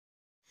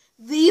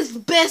the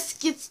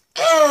baskets.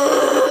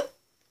 I'll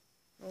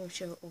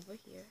show over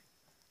here.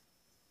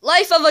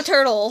 Life of a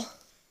turtle.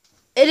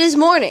 It is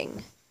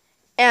morning,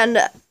 and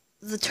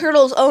the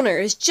turtle's owner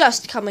is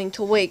just coming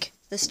to wake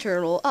this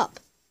turtle up.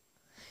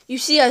 You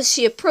see as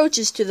she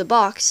approaches to the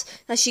box,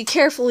 as she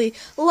carefully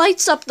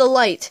lights up the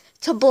light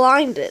to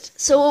blind it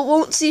so it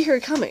won't see her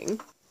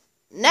coming.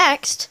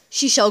 Next,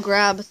 she shall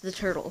grab the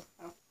turtle.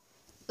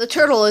 The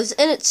turtle is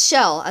in its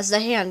shell as the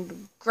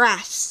hand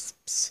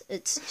grasps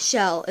its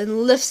shell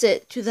and lifts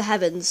it to the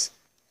heavens.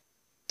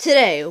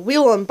 Today, we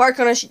will embark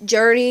on a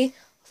journey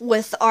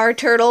with our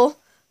turtle,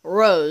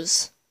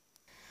 Rose.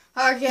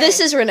 Okay. This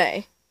is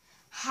Renee.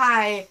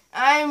 Hi,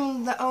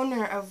 I'm the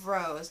owner of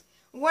Rose.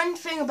 One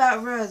thing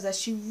about Rose is that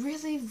she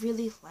really,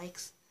 really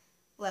likes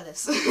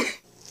lettuce.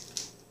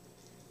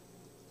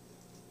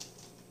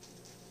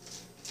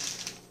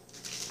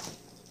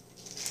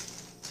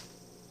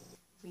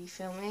 We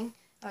filming?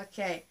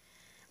 Okay.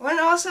 One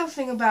also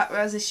thing about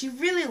Rose is she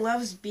really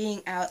loves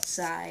being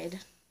outside.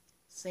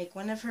 It's like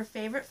one of her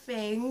favorite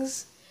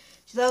things.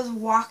 She loves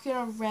walking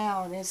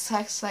around.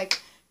 It's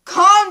like,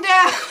 calm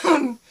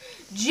down!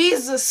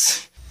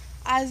 Jesus!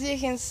 As you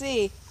can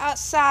see,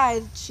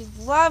 outside, she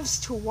loves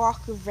to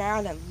walk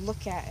around and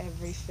look at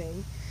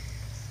everything.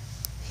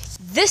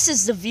 This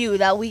is the view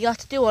that we got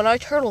to do on our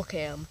turtle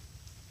cam.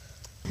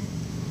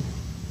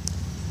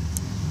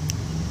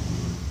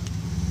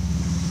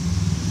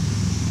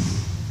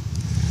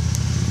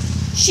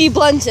 She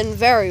blends in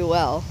very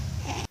well.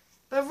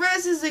 But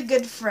Rose is a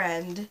good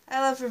friend.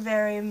 I love her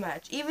very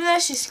much. Even though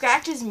she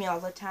scratches me all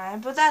the time,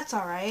 but that's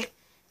alright.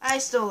 I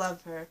still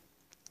love her.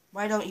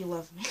 Why don't you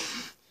love me?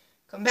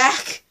 Come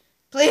back,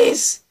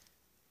 please.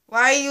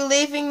 Why are you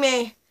leaving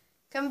me?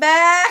 Come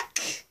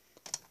back.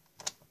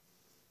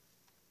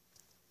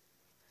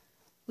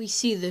 We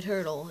see the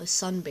turtle is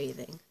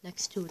sunbathing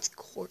next to its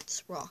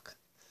quartz rock,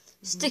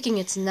 sticking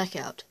its neck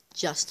out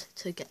just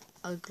to get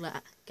a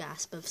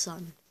gasp of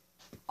sun.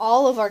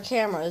 All of our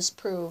cameras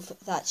prove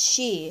that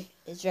she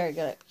is very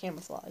good at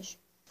camouflage.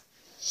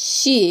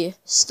 She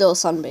still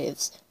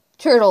sunbathes.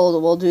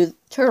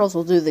 Turtles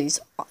will do these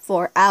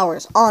for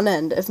hours on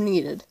end if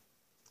needed.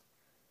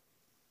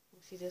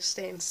 She's just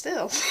staying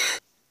still.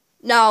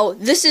 Now,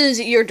 this is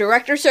your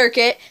director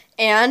Circuit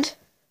and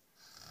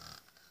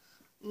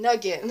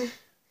Nugget.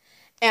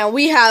 And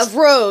we have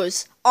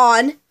Rose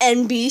on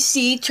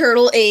NBC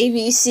Turtle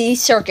ABC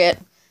Circuit.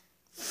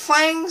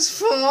 Thanks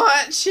for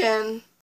watching.